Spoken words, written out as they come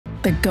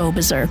the Go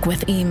Berserk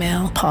with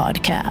Email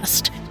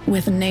podcast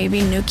with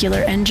Navy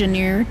nuclear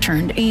engineer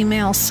turned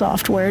email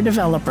software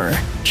developer,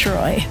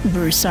 Troy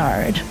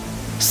Broussard.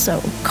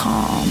 So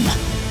calm.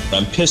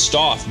 I'm pissed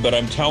off, but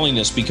I'm telling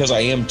this because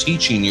I am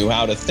teaching you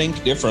how to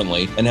think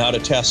differently and how to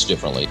test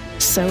differently.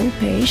 So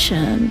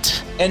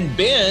patient. And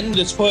Ben,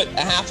 that's put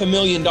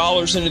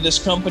 $500,000 into this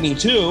company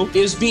too,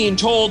 is being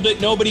told that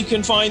nobody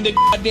can find the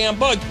goddamn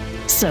bug.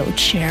 So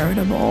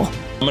charitable.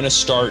 I'm going to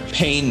start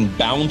paying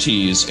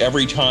bounties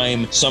every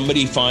time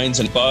somebody finds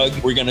a bug.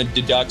 We're going to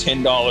deduct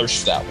 $10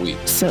 for that week.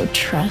 So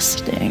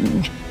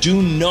trusting.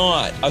 Do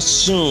not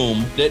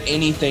assume that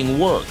anything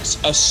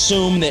works.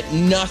 Assume that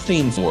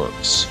nothing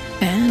works.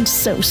 And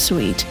so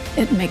sweet,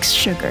 it makes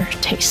sugar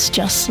taste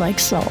just like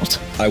salt.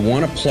 I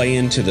want to play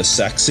into the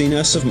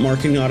sexiness of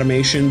marketing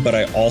automation, but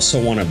I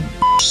also want to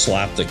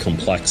slap the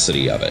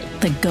complexity of it.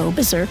 The Go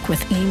Berserk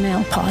with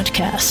Email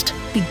podcast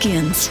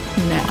begins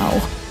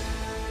now.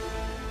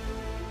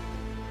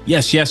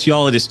 Yes,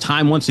 y'all. It is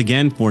time once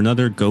again for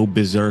another Go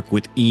Berserk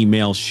with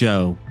Email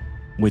show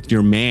with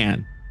your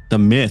man, the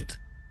myth,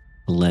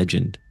 the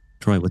legend.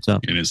 Troy, what's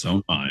up? In his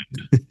own mind.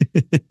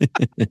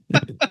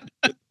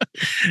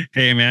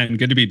 Hey, man,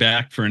 good to be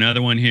back for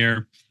another one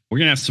here. We're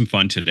going to have some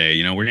fun today.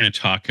 You know, we're going to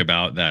talk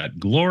about that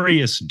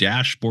glorious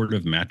dashboard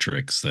of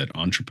metrics that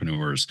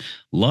entrepreneurs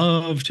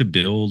love to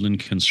build and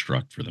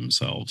construct for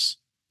themselves.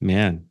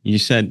 Man, you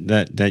said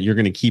that you're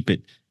going to keep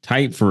it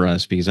tight for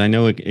us because I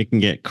know it can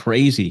get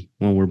crazy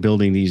when we're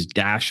building these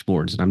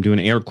dashboards. And I'm doing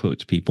air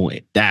quotes, people,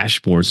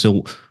 dashboards.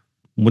 So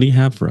what do you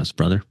have for us,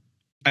 brother?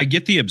 I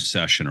get the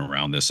obsession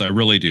around this. I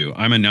really do.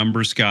 I'm a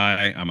numbers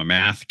guy. I'm a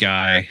math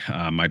guy.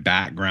 My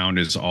background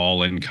is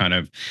all in kind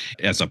of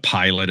as a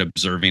pilot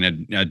observing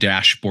a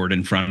dashboard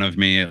in front of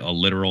me, a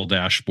literal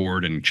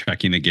dashboard, and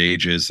checking the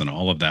gauges and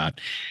all of that.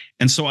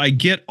 And so I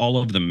get all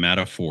of the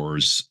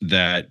metaphors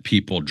that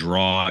people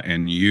draw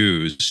and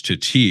use to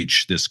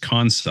teach this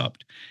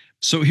concept.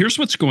 So here's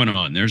what's going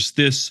on. There's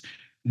this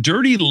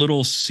dirty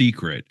little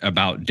secret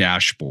about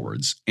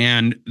dashboards.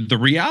 And the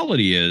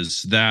reality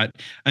is that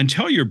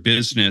until your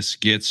business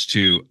gets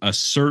to a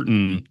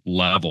certain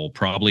level,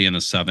 probably in the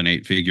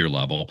 7-8 figure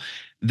level,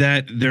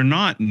 that they're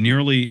not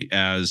nearly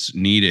as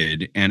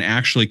needed and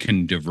actually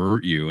can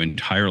divert you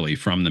entirely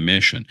from the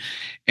mission.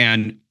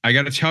 And I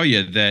got to tell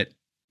you that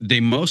they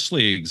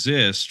mostly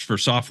exist for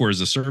software as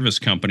a service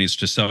companies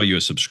to sell you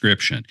a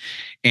subscription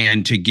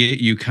and to get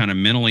you kind of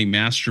mentally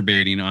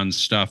masturbating on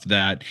stuff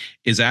that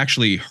is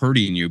actually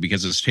hurting you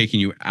because it's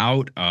taking you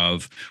out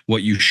of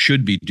what you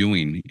should be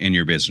doing in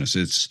your business.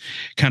 It's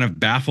kind of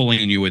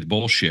baffling you with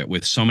bullshit,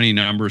 with so many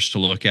numbers to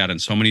look at and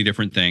so many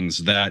different things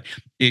that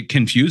it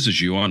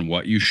confuses you on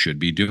what you should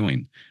be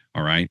doing.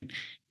 All right.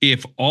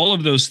 If all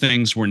of those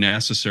things were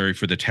necessary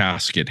for the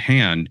task at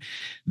hand,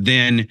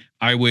 then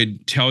I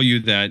would tell you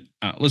that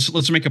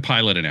let's make a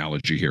pilot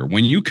analogy here.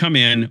 When you come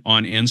in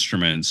on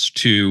instruments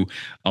to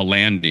a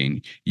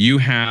landing, you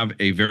have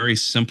a very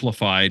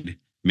simplified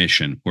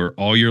mission where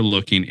all you're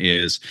looking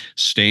is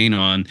staying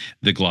on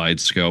the glide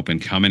scope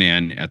and coming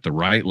in at the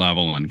right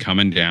level and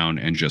coming down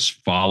and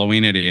just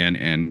following it in.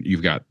 And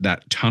you've got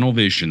that tunnel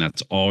vision.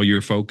 That's all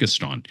you're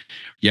focused on.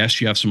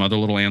 Yes, you have some other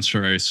little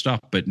ancillary stuff,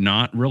 but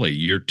not really.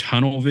 Your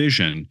tunnel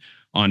vision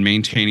on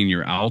maintaining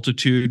your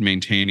altitude,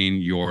 maintaining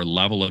your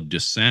level of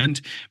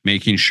descent,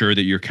 making sure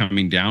that you're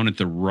coming down at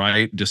the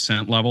right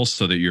descent level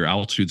so that your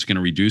altitude's going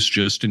to reduce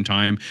just in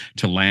time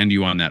to land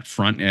you on that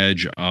front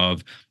edge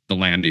of the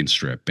landing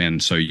strip.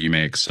 And so you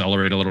may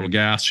accelerate a little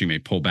gas, you may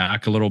pull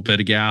back a little bit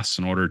of gas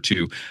in order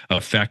to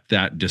affect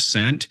that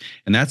descent.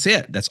 And that's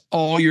it. That's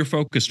all you're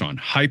focused on.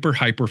 Hyper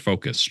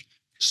focused.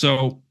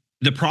 So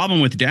the problem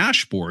with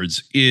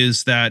dashboards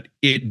is that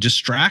it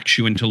distracts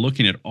you into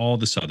looking at all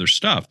this other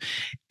stuff.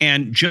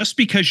 And just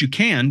because you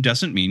can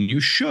doesn't mean you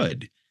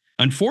should.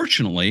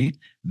 Unfortunately,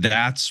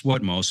 that's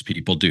what most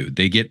people do.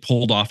 They get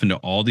pulled off into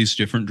all these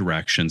different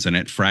directions and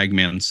it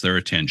fragments their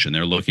attention.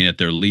 They're looking at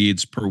their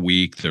leads per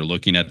week. They're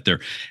looking at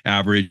their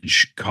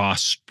average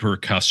cost per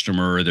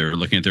customer. They're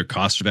looking at their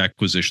cost of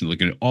acquisition,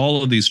 looking at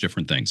all of these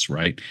different things,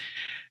 right?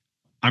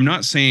 I'm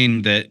not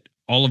saying that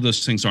all of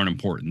those things aren't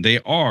important. They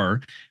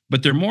are,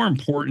 but they're more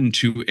important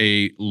to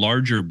a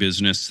larger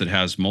business that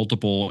has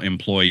multiple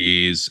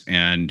employees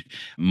and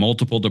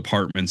multiple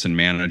departments and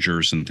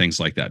managers and things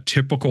like that.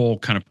 Typical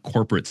kind of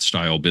corporate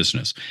style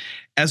business.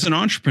 As an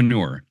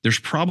entrepreneur, there's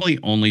probably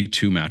only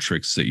two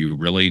metrics that you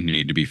really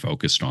need to be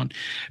focused on.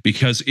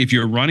 Because if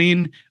you're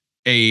running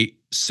a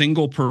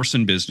single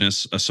person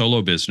business, a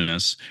solo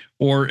business,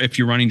 or if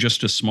you're running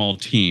just a small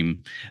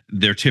team,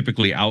 they're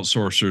typically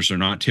outsourcers. They're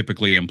not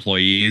typically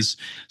employees.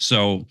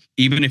 So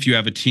even if you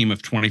have a team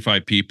of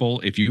 25 people,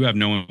 if you have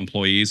no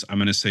employees, I'm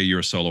going to say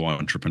you're a solo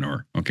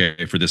entrepreneur,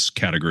 okay, for this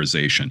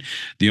categorization.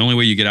 The only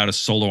way you get out of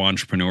solo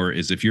entrepreneur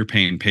is if you're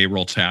paying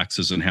payroll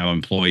taxes and have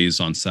employees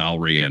on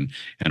salary and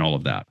all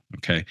of that,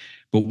 okay?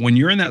 But when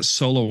you're in that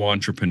solo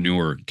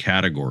entrepreneur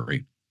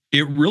category,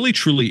 it really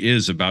truly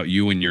is about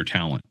you and your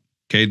talent.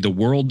 Okay, the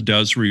world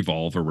does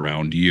revolve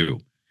around you.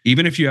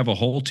 Even if you have a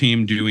whole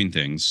team doing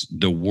things,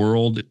 the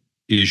world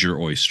is your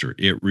oyster.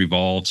 It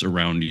revolves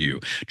around you.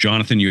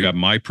 Jonathan, you have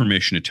my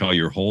permission to tell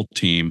your whole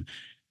team,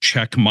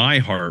 check my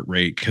heart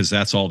rate, because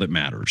that's all that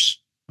matters.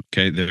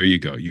 Okay, there you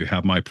go. You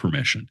have my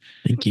permission.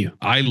 Thank you.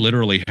 I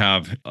literally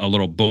have a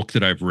little book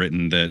that I've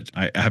written that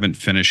I haven't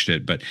finished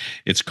it, but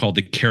it's called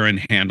The Care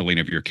and Handling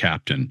of Your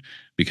Captain,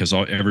 because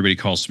everybody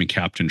calls me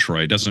Captain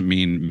Troy. It doesn't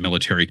mean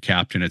military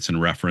captain. It's in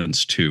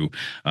reference to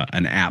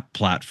an app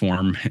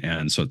platform.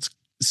 And so it's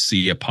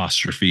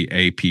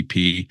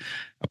C''APP''N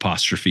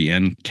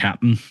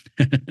Captain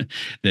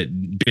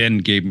that Ben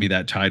gave me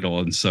that title.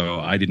 And so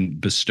I didn't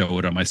bestow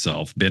it on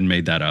myself. Ben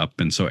made that up.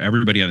 And so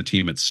everybody on the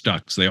team, it's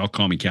stuck. So they all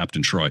call me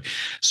Captain Troy.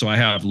 So I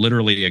have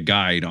literally a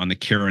guide on the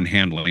care and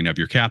handling of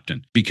your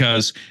captain,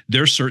 because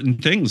there's certain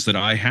things that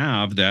I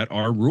have that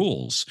are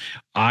rules.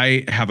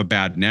 I have a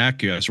bad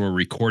neck. As we're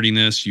recording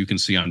this, you can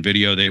see on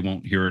video, they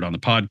won't hear it on the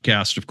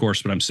podcast, of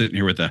course, but I'm sitting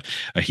here with a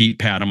heat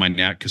pad on my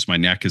neck because my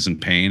neck is in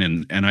pain,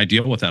 and I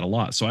deal with that a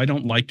lot. So I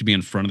don't like to be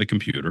in front of the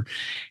computer.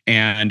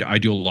 And I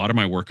do a lot of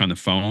my work on the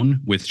phone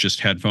with just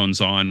headphones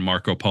on,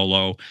 Marco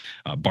Polo,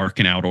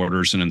 barking out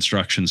orders and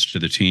instructions to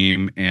the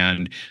team.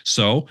 And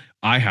so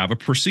I have a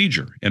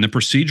procedure, and the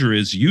procedure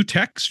is you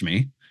text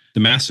me the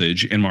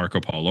message in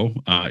Marco Polo.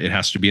 It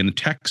has to be in the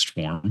text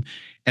form,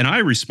 and I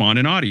respond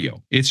in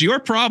audio. It's your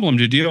problem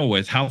to deal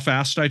with how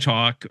fast I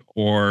talk,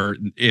 or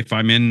if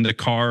I'm in the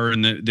car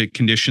and the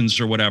conditions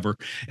or whatever.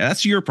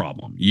 That's your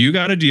problem. You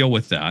got to deal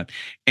with that.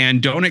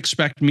 And don't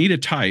expect me to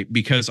type,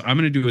 because I'm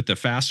going to do it the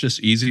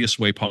fastest, easiest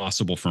way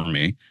possible for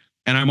me.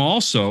 And I'm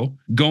also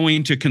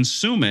going to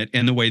consume it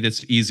in the way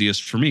that's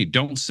easiest for me.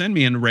 Don't send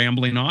me in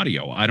rambling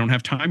audio. I don't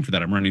have time for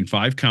that. I'm running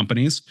 5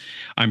 companies.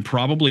 I'm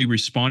probably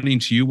responding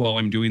to you while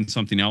I'm doing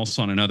something else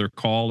on another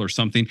call or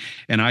something.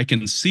 And I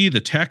can see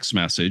the text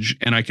message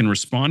and I can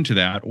respond to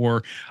that,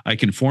 or I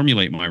can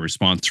formulate my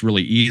response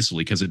really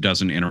easily because it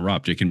doesn't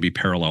interrupt. It can be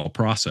parallel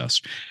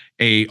processed.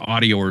 A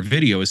audio or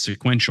video is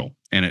sequential,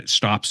 and it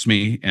stops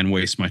me and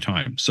wastes my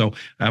time. So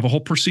I have a whole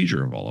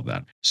procedure of all of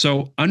that.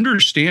 So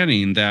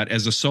understanding that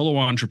as a solo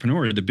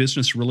entrepreneur, the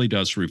business really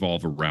does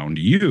revolve around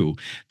you,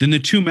 then the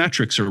 2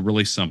 metrics are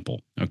really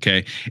simple.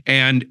 Okay.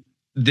 And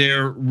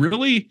they're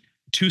really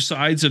 2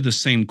 sides of the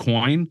same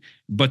coin,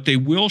 but they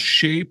will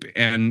shape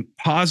and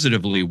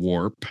positively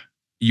warp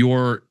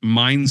your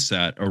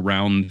mindset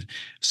around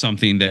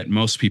something that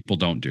most people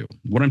don't do.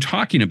 What I'm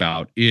talking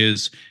about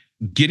is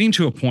getting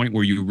to a point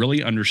where you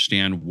really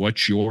understand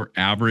what your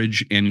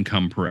average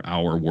income per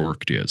hour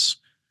worked is.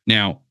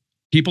 Now,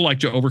 people like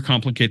to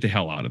overcomplicate the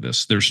hell out of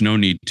this. There's no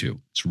need to.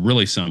 It's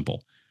really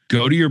simple.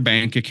 Go to your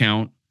bank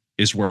account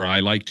is where I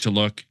like to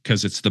look,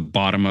 because it's the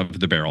bottom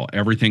of the barrel.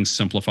 Everything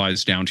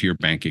simplifies down to your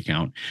bank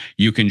account.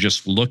 You can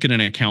just look at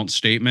an account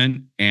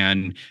statement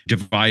and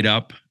divide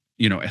up,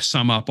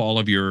 sum up all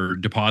of your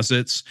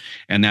deposits,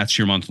 and that's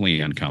your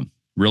monthly income.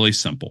 Really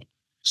simple.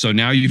 So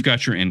now you've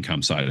got your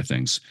income side of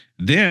things.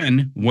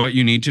 Then what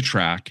you need to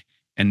track,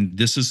 and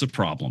this is the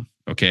problem,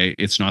 okay?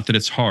 It's not that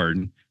it's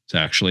hard. It's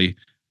actually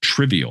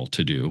trivial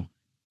to do,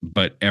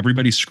 but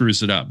everybody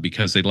screws it up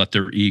because they let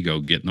their ego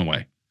get in the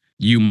way.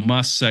 You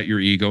must set your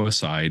ego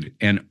aside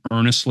and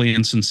earnestly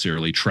and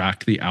sincerely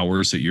track the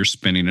hours that you're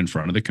spending in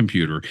front of the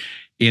computer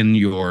in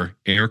your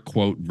air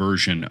quote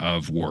version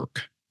of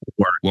work.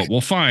 What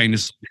we'll find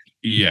is,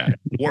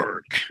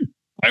 work.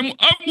 I'm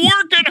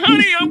working,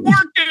 honey. I'm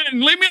working.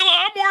 Leave me alone.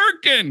 I'm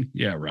working.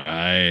 Yeah,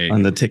 right.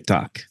 On the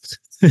TikTok.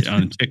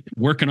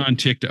 Working on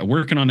TikTok,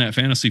 working on that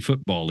fantasy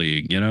football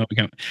league.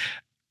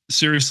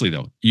 Seriously,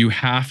 though, you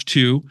have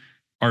to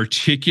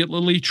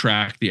articulately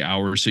track the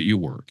hours that you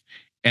work.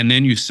 And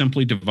then you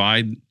simply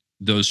divide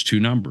those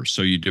 2 numbers.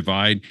 So you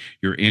divide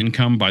your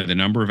income by the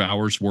number of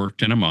hours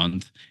worked in a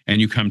month,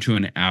 and you come to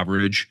an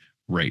average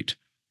rate.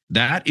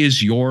 That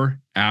is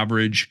your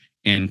average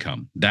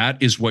income. That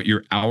is what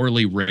your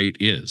hourly rate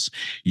is.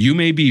 You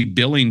may be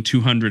billing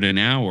 $200 an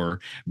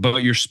hour,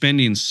 but you're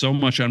spending so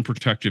much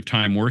unproductive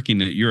time working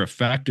that you're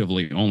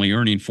effectively only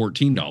earning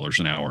 $14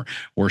 an hour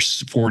or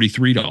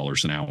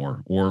 $43 an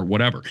hour or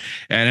whatever.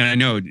 And I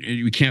know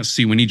you can't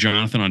see, we need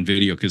Jonathan on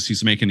video because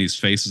he's making these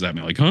faces at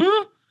me like,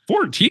 huh?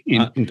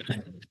 14?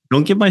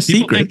 Don't give my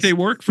People secrets. think they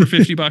work for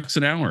 $50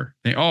 an hour.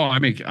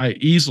 I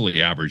easily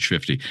average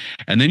 50.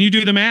 And then you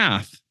do the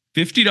math.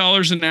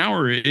 $50 an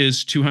hour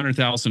is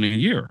 $200,000 a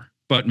year,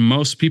 but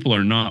most people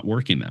are not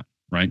working that,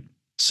 right?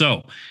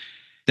 So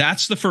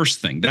that's the first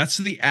thing. That's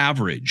the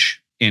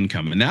average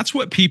income. And that's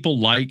what people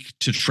like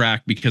to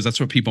track because that's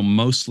what people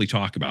mostly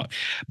talk about.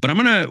 But I'm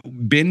going to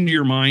bend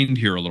your mind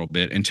here a little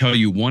bit and tell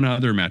you one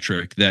other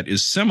metric that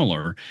is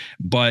similar,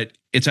 but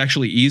it's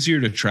actually easier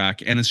to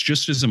track and it's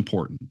just as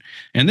important.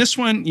 And this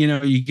one,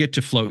 you get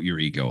to float your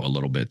ego a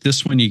little bit.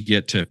 This one, you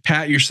get to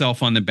pat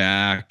yourself on the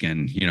back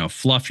and,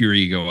 fluff your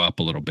ego up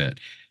a little bit.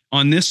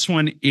 On this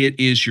one, it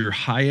is your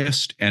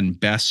highest and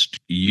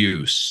best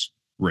use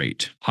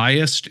rate.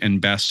 Highest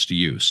and best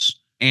use.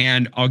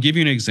 And I'll give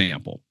you an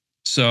example.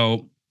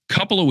 So a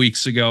couple of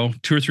weeks ago,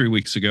 2 or 3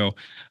 weeks ago,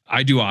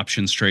 I do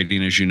options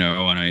trading, as you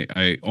know, and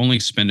I only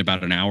spend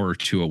about an hour or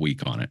 2 a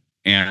week on it.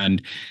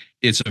 And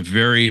it's a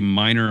very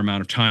minor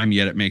amount of time,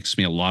 yet it makes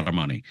me a lot of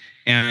money.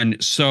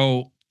 And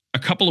so a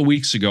couple of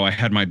weeks ago, I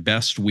had my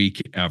best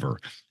week ever.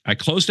 I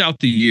closed out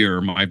the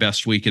year, my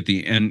best week at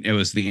the end. It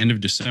was the end of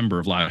December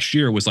of last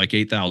year, was like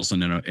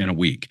 8,000 in a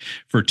week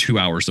for 2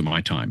 hours of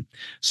my time.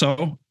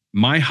 So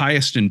my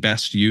highest and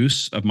best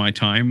use of my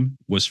time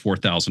was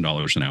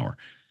 $4,000 an hour.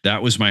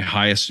 That was my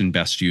highest and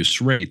best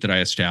use rate that I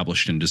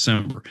established in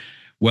December.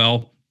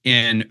 Well,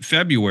 in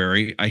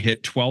February, I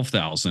hit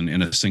 12,000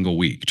 in a single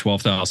week,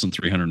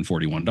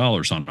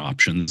 $12,341 on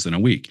options in a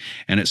week.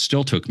 And it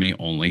still took me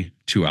only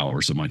 2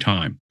 hours of my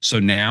time. So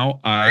now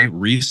I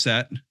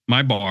reset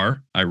my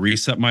bar, I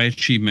reset my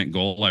achievement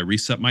goal, I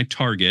reset my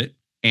target,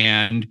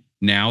 and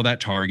now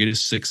that target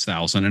is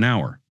 6,000 an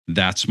hour.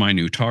 That's my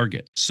new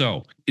target.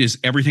 So is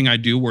everything I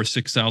do worth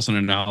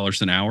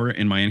 $6,000 an hour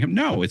in my income?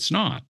 No, it's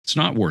not. It's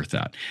not worth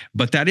that.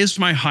 But that is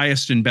my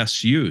highest and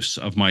best use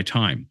of my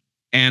time.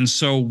 And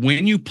so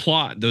when you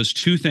plot those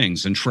two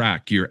things and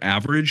track your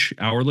average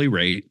hourly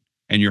rate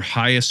and your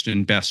highest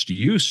and best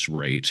use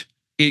rate,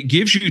 it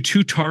gives you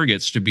two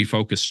targets to be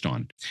focused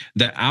on.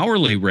 The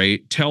hourly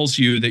rate tells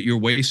you that you're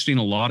wasting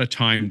a lot of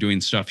time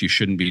doing stuff you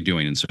shouldn't be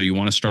doing. And so you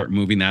want to start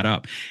moving that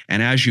up.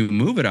 And as you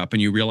move it up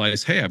and you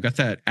realize, hey, I've got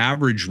that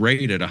average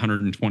rate at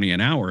 120 an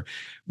hour.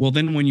 Well,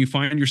 then when you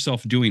find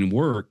yourself doing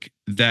work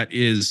that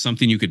is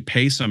something you could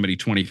pay somebody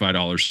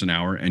 $25 an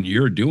hour and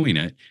you're doing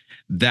it,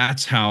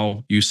 that's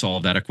how you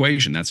solve that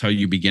equation. That's how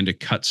you begin to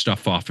cut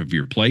stuff off of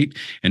your plate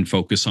and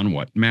focus on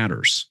what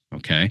matters.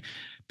 Okay.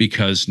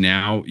 Because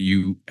now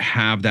you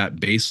have that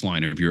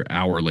baseline of your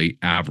hourly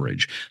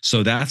average.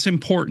 So that's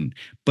important.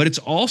 But it's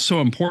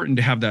also important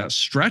to have that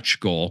stretch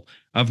goal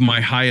of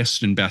my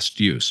highest and best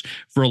use.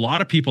 For a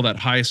lot of people, that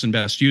highest and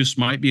best use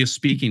might be a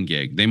speaking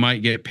gig. They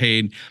might get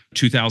paid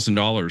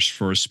 $2,000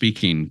 for a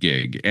speaking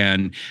gig,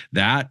 and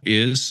that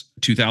is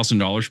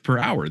 $2,000 per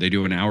hour. They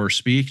do an hour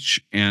speech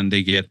and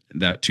they get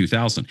that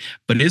 $2,000.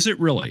 But is it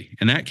really?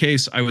 In that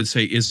case, I would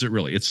say, is it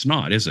really? It's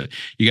not, is it?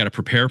 You got to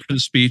prepare for the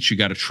speech. You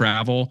got to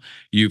travel.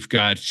 You've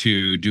got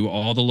to do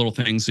all the little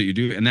things that you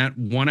do. And that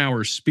 1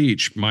 hour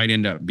speech might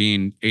end up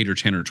being 8 or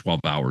 10 or 12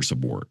 hours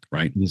of work,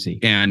 right? Easy.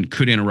 And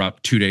could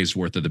interrupt 2 days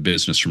worth of the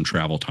business from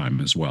travel time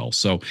as well.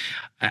 So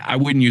I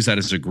wouldn't use that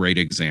as a great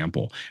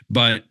example,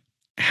 but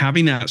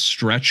having that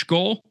stretch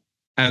goal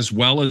as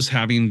well as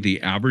having the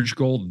average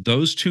goal,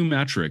 those two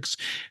metrics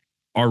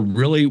are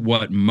really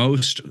what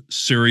most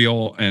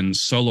serial and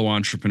solo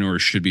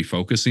entrepreneurs should be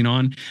focusing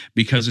on,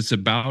 because it's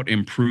about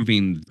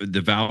improving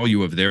the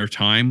value of their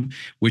time,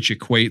 which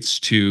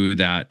equates to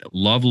that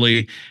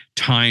lovely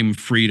time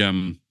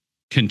freedom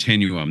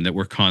continuum that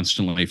we're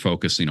constantly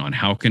focusing on.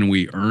 How can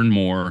we earn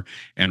more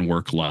and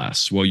work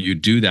less? Well, you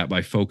do that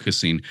by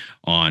focusing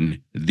on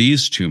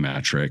these two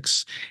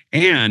metrics.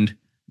 And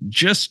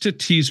just to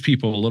tease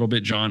people a little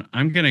bit, John,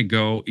 I'm going to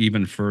go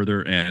even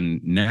further.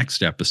 And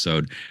next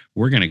episode,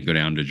 we're going to go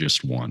down to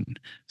just one.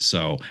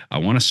 So I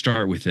want to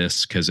start with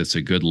this because it's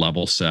a good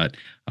level set.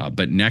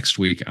 But next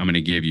week, I'm going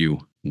to give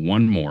you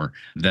one more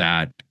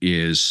that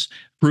is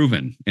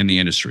proven in the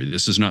industry.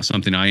 This is not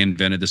something I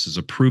invented. This is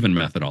a proven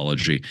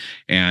methodology.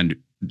 And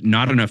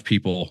not enough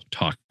people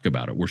talk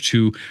about it. We're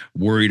too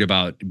worried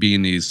about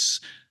being these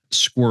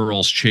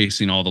squirrels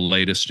chasing all the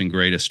latest and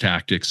greatest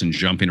tactics and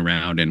jumping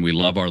around. And we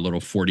love our little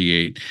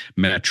 48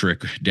 metric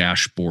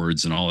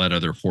dashboards and all that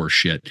other horse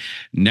shit.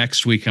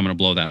 Next week, I'm going to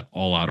blow that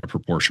all out of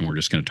proportion. We're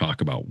just going to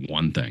talk about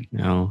one thing.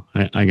 No,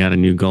 I got a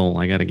new goal.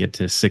 I got to get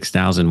to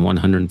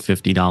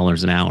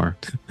 $6,150 an hour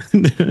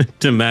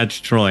to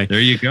match Troy.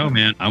 There you go,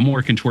 man. I'm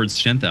working towards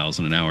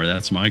 $10,000 an hour.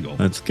 That's my goal.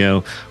 Let's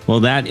go.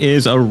 Well, that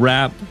is a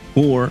wrap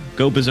for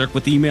Go Berserk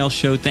with Email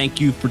show. Thank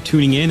you for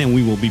tuning in, and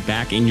we will be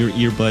back in your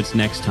earbuds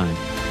next time.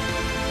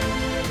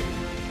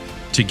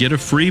 To get a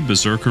free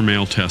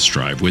BerserkerMail test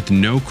drive with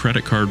no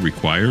credit card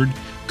required,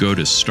 go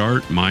to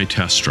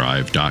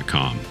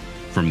startmytestdrive.com.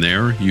 From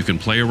there, you can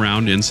play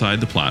around inside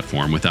the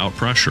platform without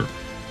pressure.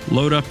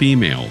 Load up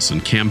emails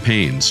and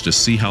campaigns to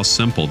see how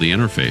simple the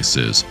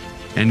interface is,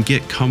 and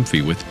get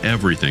comfy with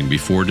everything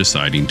before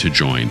deciding to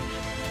join.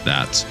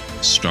 That's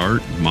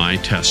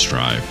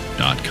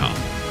startmytestdrive.com.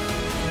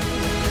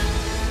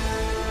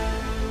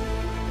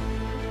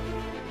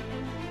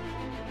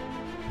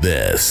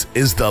 This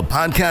is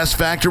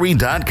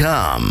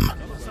thepodcastfactory.com.